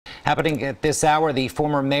Happening at this hour, the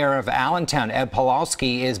former mayor of Allentown, Ed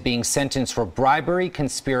Pawlowski, is being sentenced for bribery,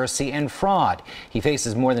 conspiracy, and fraud. He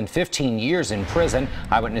faces more than 15 years in prison.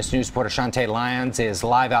 Eyewitness News reporter Chantee Lans is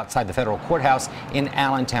live outside the federal courthouse in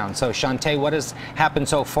Allentown. So, Chantee, what has happened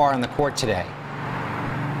so far in the court today?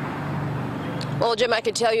 Well, Jim, I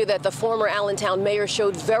could tell you that the former Allentown mayor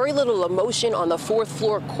showed very little emotion on the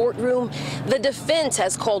fourth-floor courtroom. The defense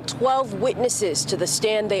has called 12 witnesses to the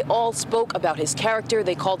stand. They all spoke about his character.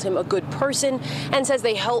 They called him a good person and says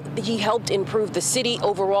he helped improve the city.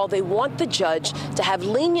 Overall, they want the judge to have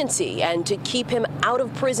leniency and to keep him out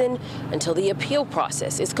of prison until the appeal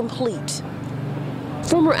process is complete.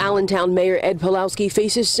 Former Allentown Mayor Ed Pawlowski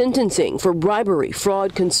faces sentencing for bribery,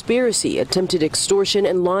 fraud, conspiracy, attempted extortion,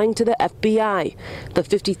 and lying to the FBI. The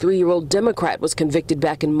 53-year-old Democrat was convicted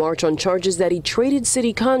back in March on charges that he traded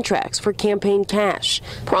city contracts for campaign cash.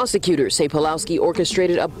 Prosecutors say Pawlowski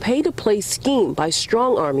orchestrated a pay-to-play scheme by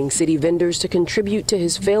strong-arming city vendors to contribute to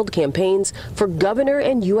his failed campaigns for governor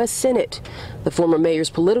and U.S. Senate. The former mayor's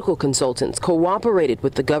political consultants cooperated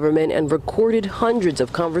with the government and recorded hundreds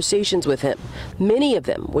of conversations with him, many of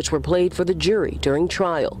them which were played for the jury during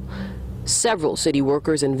trial. Several city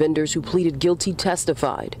workers and vendors who pleaded guilty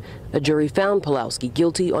testified. A jury found Pawlowski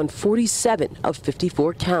guilty on 47 of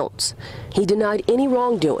 54 counts. He denied any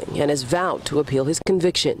wrongdoing and has vowed to appeal his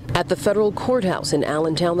conviction. At the federal courthouse in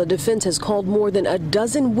Allentown, the defense has called more than a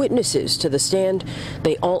dozen witnesses to the stand.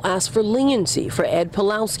 They all ask for leniency for Ed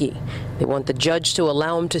Pawlowski. They want the judge to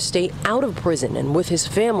allow him to stay out of prison and with his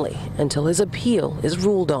family until his appeal is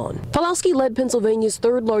ruled on. Pawlowski led Pennsylvania's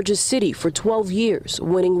third largest city for 12 years,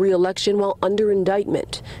 winning re-election while under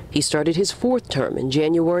indictment. He started his fourth term in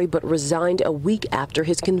January, but resigned a week after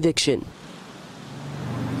his conviction.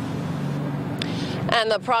 And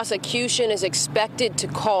the prosecution is expected to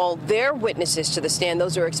call their witnesses to the stand.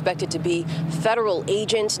 Those are expected to be federal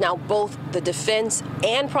agents. Now, both the defense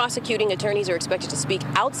and prosecuting attorneys are expected to speak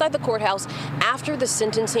outside the courthouse after the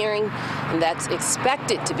sentence hearing, and that's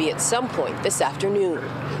expected to be at some point this afternoon.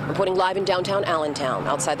 Reporting live in downtown Allentown,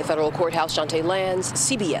 outside the federal courthouse, Chantee Lans,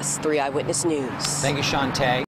 CBS 3 Eyewitness News. Thank you, Chantee.